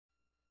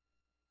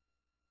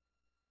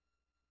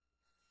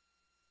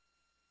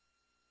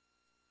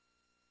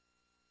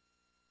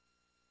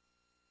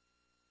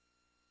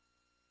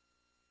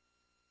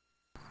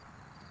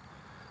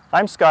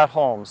I'm Scott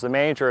Holmes, the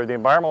manager of the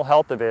Environmental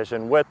Health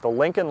Division with the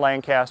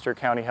Lincoln-Lancaster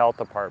County Health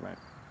Department.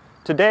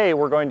 Today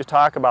we're going to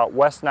talk about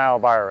West Nile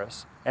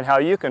virus and how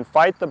you can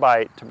fight the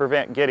bite to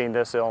prevent getting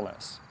this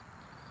illness.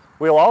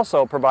 We'll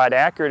also provide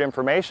accurate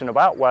information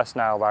about West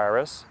Nile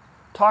virus,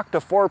 talk to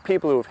 4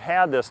 people who've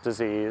had this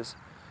disease,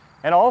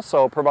 and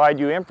also provide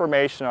you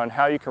information on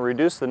how you can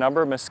reduce the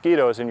number of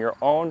mosquitoes in your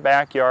own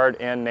backyard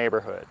and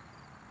neighborhood.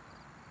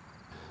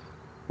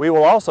 We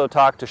will also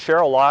talk to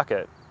Cheryl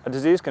Lockett, a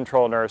disease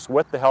control nurse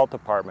with the health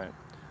department,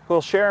 who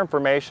will share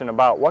information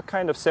about what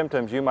kind of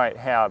symptoms you might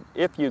have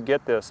if you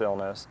get this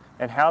illness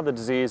and how the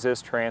disease is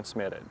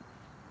transmitted.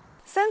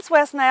 Since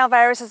West Nile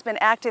virus has been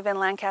active in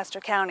Lancaster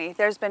County,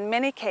 there's been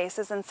many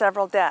cases and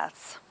several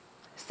deaths.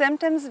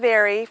 Symptoms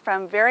vary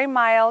from very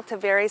mild to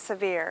very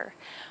severe.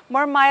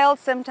 More mild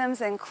symptoms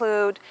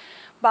include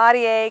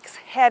body aches,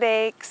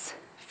 headaches,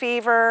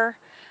 fever,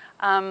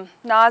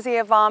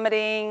 nausea,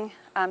 vomiting,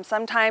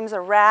 sometimes a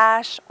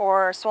rash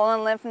or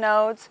swollen lymph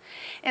nodes.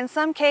 In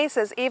some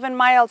cases, even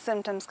mild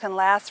symptoms can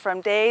last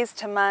from days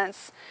to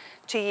months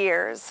to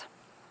years.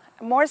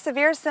 More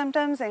severe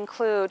symptoms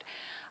include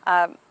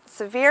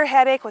severe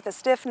headache with a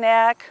stiff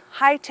neck,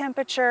 high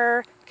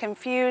temperature,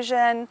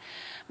 confusion,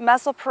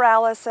 muscle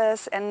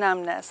paralysis, and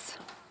numbness.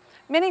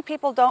 Many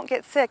people don't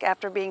get sick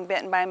after being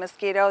bitten by a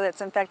mosquito that's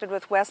infected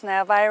with West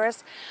Nile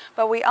virus,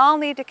 but we all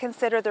need to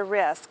consider the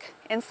risk.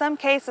 In some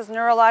cases,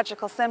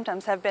 neurological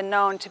symptoms have been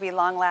known to be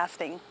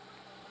long-lasting.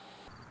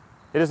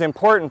 It is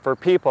important for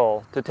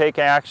people to take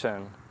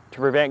action to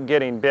prevent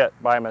getting bit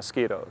by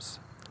mosquitoes.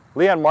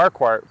 Leon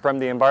Marquardt from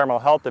the Environmental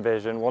Health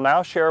Division will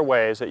now share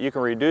ways that you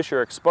can reduce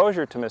your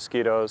exposure to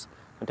mosquitoes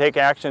and take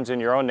actions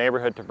in your own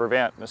neighborhood to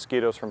prevent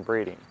mosquitoes from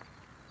breeding.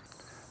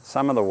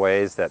 Some of the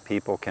ways that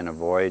people can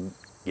avoid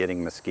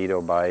getting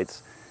mosquito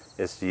bites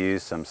is to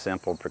use some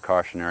simple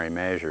precautionary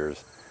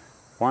measures.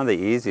 One of the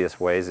easiest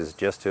ways is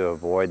just to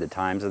avoid the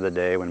times of the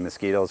day when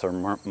mosquitoes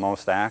are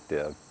most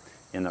active,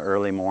 in the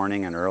early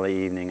morning and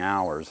early evening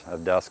hours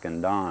of dusk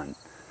and dawn.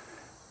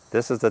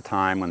 This is the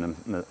time when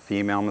the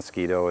female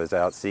mosquito is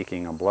out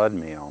seeking a blood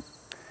meal.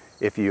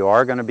 If you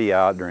are going to be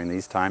out during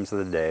these times of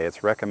the day,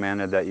 it's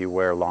recommended that you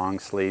wear long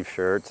sleeve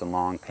shirts and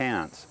long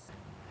pants.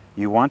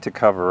 You want to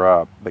cover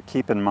up, but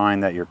keep in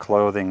mind that your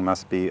clothing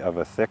must be of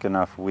a thick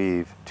enough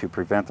weave to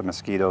prevent the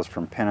mosquitoes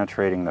from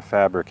penetrating the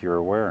fabric you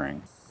are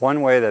wearing.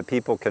 One way that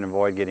people can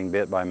avoid getting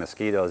bit by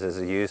mosquitoes is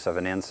the use of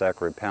an insect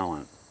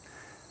repellent.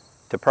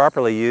 To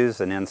properly use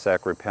an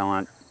insect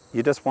repellent,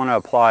 you just want to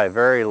apply a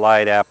very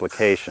light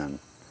application.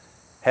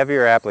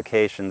 Heavier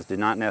applications do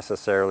not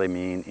necessarily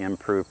mean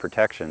improved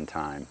protection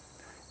time.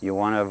 You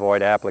want to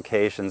avoid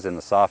applications in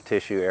the soft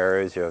tissue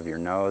areas of your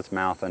nose,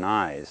 mouth, and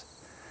eyes.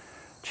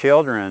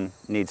 Children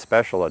need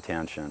special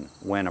attention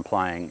when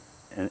applying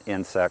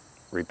insect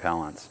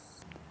repellents.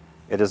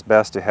 It is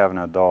best to have an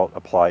adult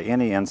apply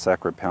any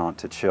insect repellent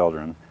to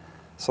children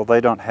so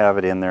they don't have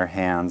it in their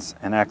hands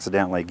and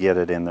accidentally get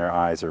it in their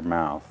eyes or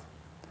mouth.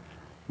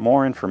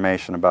 More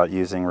information about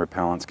using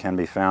repellents can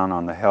be found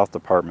on the Health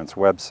Department's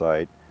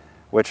website,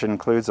 which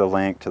includes a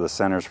link to the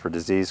Centers for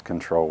Disease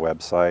Control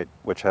website,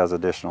 which has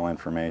additional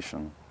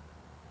information.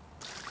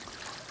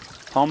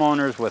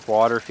 Homeowners with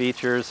water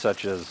features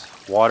such as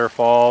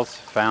waterfalls,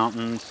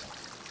 fountains,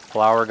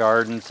 flower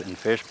gardens, and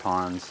fish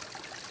ponds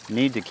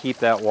need to keep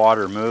that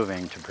water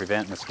moving to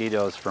prevent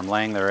mosquitoes from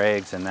laying their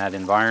eggs in that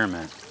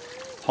environment.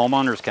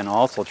 Homeowners can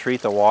also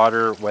treat the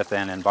water with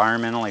an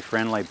environmentally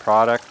friendly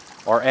product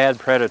or add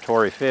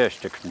predatory fish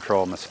to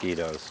control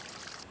mosquitoes.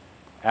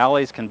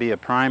 Alleys can be a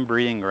prime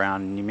breeding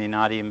ground and you may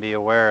not even be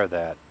aware of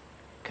that.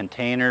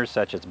 Containers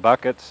such as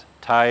buckets,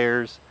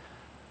 tires,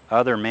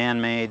 other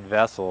man-made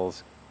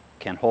vessels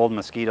can hold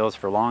mosquitoes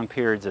for long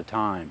periods of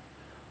time,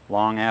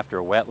 long after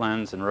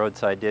wetlands and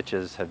roadside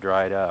ditches have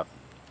dried up.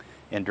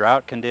 In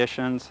drought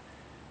conditions,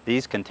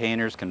 these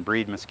containers can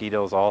breed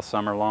mosquitoes all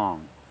summer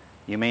long.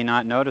 You may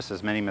not notice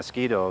as many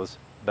mosquitoes,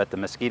 but the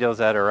mosquitoes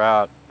that are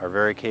out are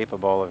very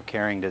capable of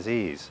carrying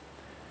disease.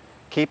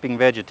 Keeping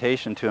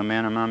vegetation to a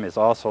minimum is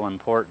also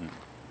important.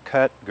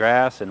 Cut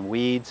grass and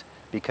weeds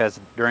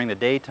because during the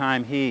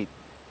daytime heat,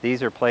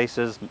 these are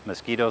places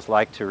mosquitoes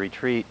like to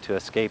retreat to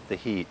escape the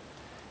heat.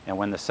 And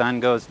when the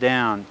sun goes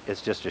down,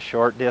 it's just a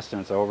short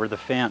distance over the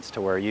fence to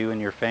where you and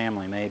your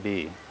family may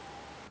be.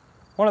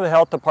 One of the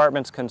health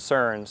department's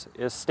concerns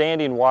is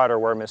standing water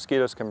where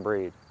mosquitoes can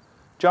breed.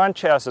 John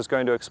Chess is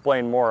going to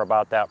explain more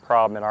about that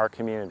problem in our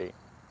community.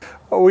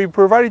 Well, we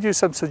provided you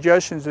some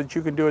suggestions that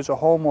you can do as a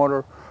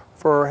homeowner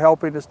for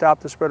helping to stop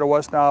the spread of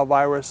West Nile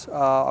virus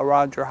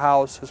around your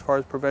house as far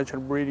as prevention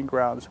of breeding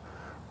grounds.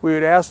 We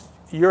would ask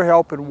your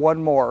help in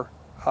one more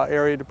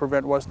area to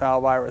prevent West Nile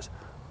virus.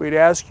 We'd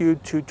ask you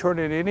to turn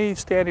in any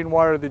standing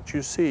water that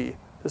you see.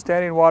 The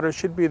standing water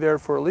should be there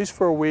for at least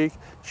for a week,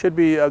 should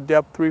be of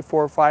depth 3,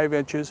 4, 5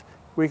 inches.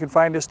 We can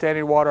find this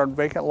standing water on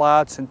vacant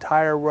lots, in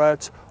tire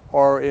ruts,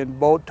 or in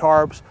boat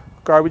tarps,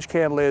 garbage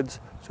can lids.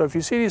 So if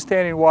you see any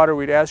standing water,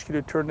 we'd ask you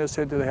to turn this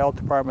into the health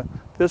department.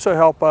 This will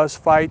help us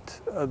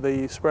fight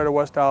the spread of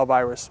West Nile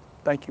virus.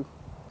 Thank you.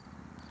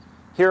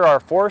 Here are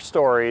 4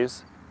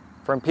 stories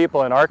from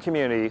people in our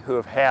community who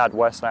have had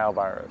West Nile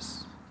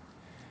virus.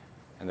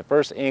 And the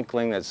first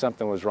inkling that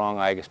something was wrong,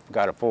 I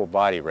got a full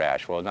body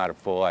rash. Well, not a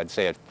full, I'd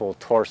say a full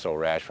torso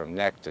rash from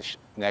neck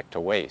to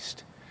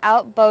waist.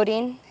 Out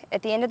boating.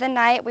 At the end of the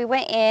night, we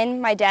went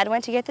in. My dad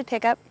went to get the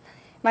pickup.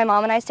 My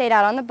mom and I stayed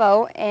out on the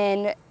boat,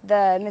 and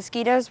the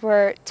mosquitoes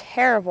were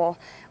terrible.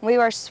 We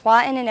were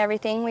swatting and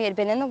everything. We had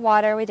been in the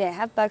water. We didn't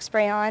have bug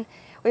spray on.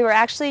 We were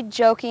actually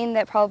joking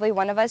that probably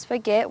one of us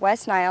would get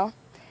West Nile.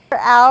 We're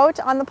out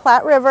on the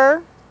Platte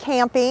River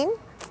camping,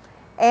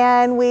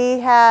 and we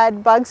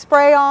had bug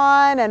spray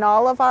on and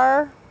all of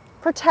our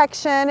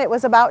protection. It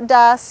was about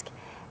dusk,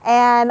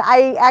 and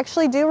I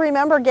actually do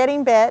remember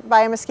getting bit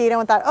by a mosquito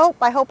and thought, oh,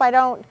 I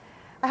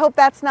hope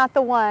that's not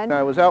the one.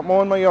 I was out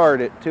mowing my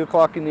yard at 2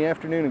 o'clock in the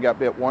afternoon and got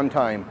bit one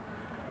time.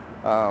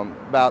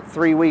 About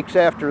 3 weeks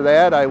after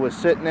that, I was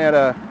sitting at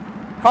a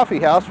coffee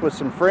house with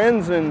some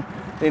friends, and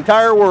the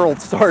entire world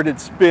started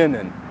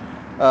spinning.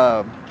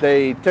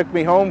 They took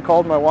me home,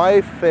 called my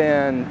wife,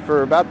 and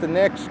for about the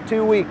next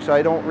 2 weeks,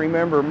 I don't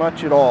remember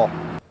much at all.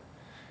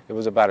 It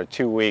was about a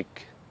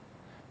 2-week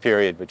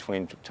period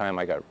between the time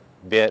I got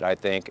bit, I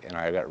think, and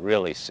I got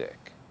really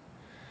sick.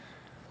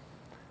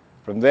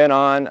 From then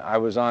on, I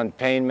was on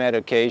pain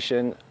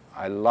medication.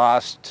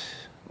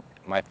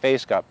 My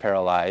face got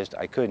paralyzed.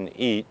 I couldn't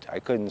eat, I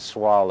couldn't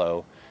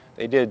swallow.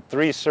 They did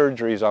 3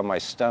 surgeries on my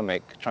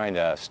stomach trying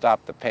to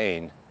stop the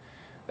pain.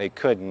 They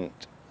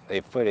couldn't.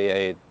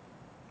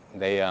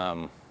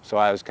 So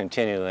I was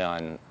continually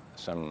on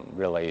some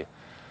really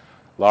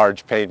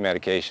large pain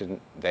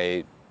medication.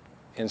 They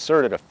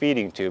inserted a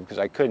feeding tube because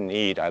I couldn't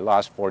eat. I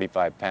lost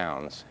 45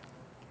 pounds.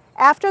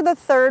 After the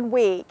 3rd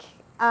week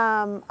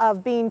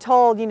of being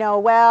told, you know,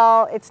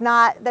 well,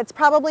 that's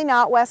probably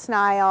not West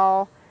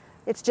Nile,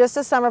 it's just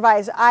a summer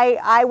virus,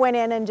 I went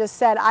in and just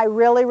said, I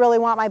really, really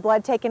want my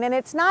blood taken. And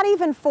it's not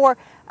even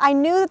I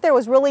knew that there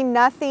was really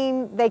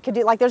nothing they could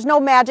do, like there's no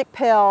magic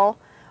pill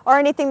or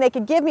anything they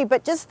could give me,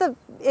 but just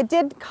it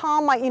did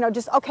calm my,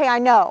 just, okay, I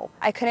know.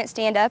 I couldn't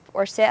stand up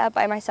or sit up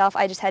by myself.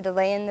 I just had to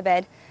lay in the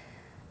bed.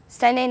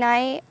 Sunday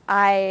night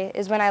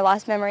is when I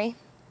lost memory.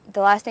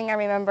 The last thing I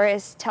remember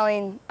is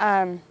telling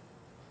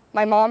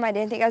my mom I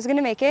didn't think I was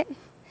gonna make it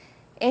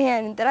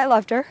and that I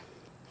loved her.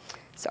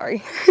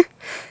 Sorry.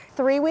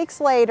 3 weeks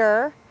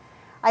later,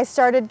 I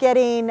started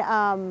getting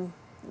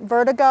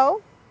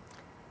vertigo,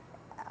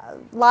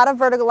 a lot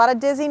of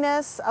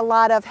dizziness, a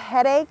lot of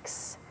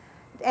headaches,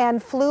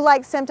 and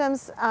flu-like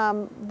symptoms.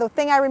 The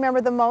thing I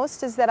remember the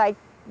most is that I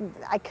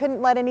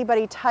couldn't let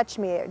anybody touch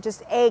me. It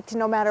just ached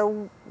no matter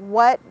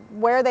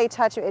where they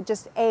touched me. It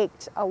just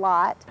ached a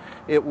lot.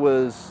 It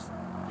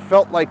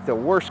felt like the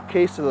worst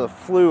case of the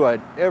flu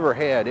I'd ever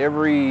had.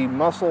 Every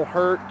muscle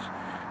hurt.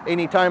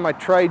 Anytime I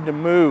tried to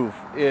move,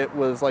 it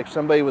was like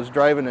somebody was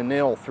driving a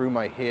nail through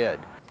my head.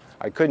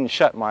 I couldn't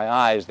shut my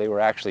eyes. They were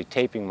actually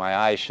taping my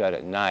eyes shut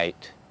at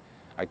night.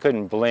 I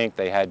couldn't blink.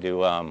 They had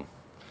to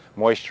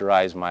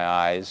moisturize my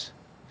eyes.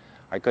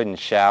 I couldn't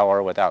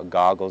shower without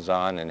goggles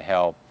on and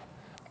help.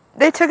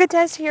 They took a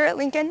test here at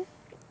Lincoln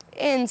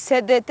and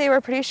said that they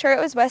were pretty sure it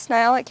was West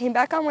Nile. It came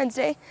back on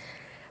Wednesday.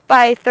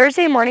 By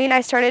Thursday morning,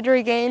 I started to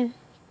regain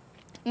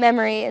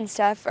memory and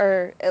stuff,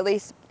 or at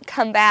least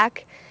come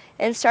back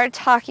and start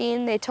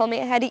talking. They told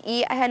me I had to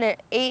eat. I hadn't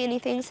ate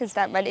anything since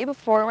that Monday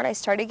before when I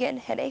started getting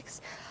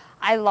headaches.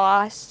 I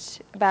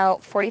lost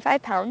about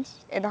 45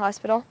 pounds in the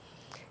hospital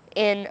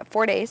in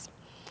 4 days.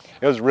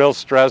 It was real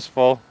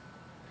stressful,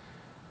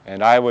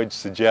 and I would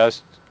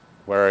suggest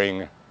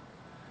wearing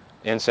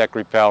insect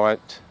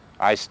repellent.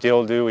 I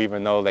still do,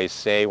 even though they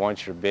say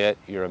once you're bit,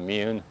 you're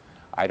immune.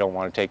 I don't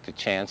want to take the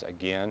chance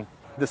again.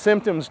 The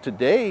symptoms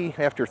today,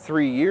 after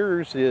 3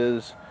 years,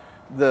 is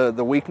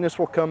the weakness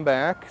will come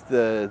back,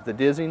 the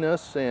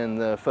dizziness and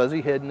the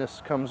fuzzy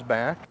headness comes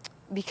back.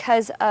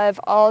 Because of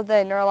all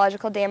the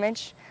neurological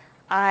damage,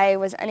 I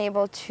was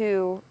unable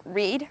to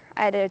read.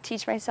 I had to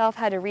teach myself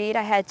how to read.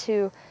 I had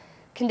to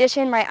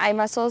condition my eye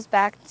muscles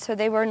back so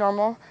they were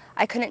normal.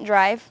 I couldn't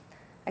drive.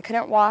 I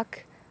couldn't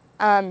walk.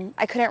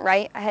 I couldn't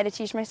write. I had to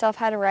teach myself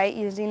how to write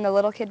using the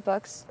little kid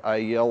books. I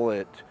yell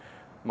at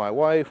my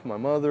wife, my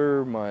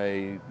mother,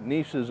 my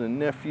nieces and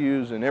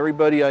nephews, and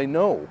everybody I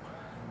know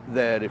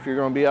that if you're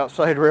going to be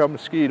outside around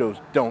mosquitoes,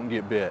 don't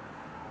get bit.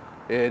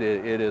 It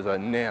is a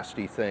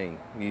nasty thing.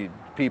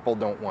 People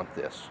don't want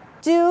this.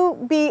 Do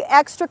be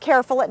extra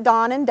careful at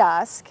dawn and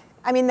dusk.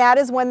 I mean, that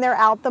is when they're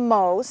out the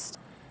most.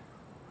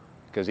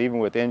 Because even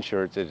with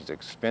insurance, it is an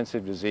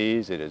expensive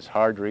disease, it is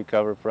hard to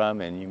recover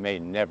from, and you may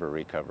never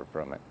recover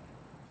from it.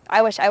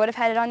 I wish I would have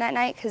had it on that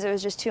night because it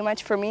was just too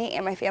much for me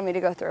and my family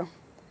to go through.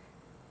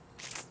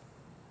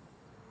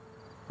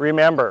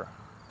 Remember,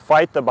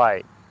 fight the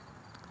bite.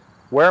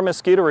 Wear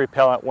mosquito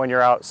repellent when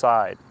you're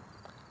outside.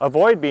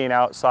 Avoid being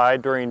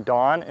outside during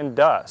dawn and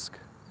dusk.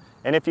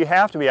 And if you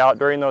have to be out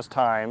during those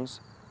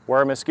times,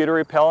 wear mosquito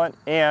repellent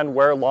and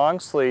wear long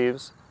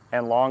sleeves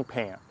and long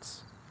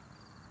pants.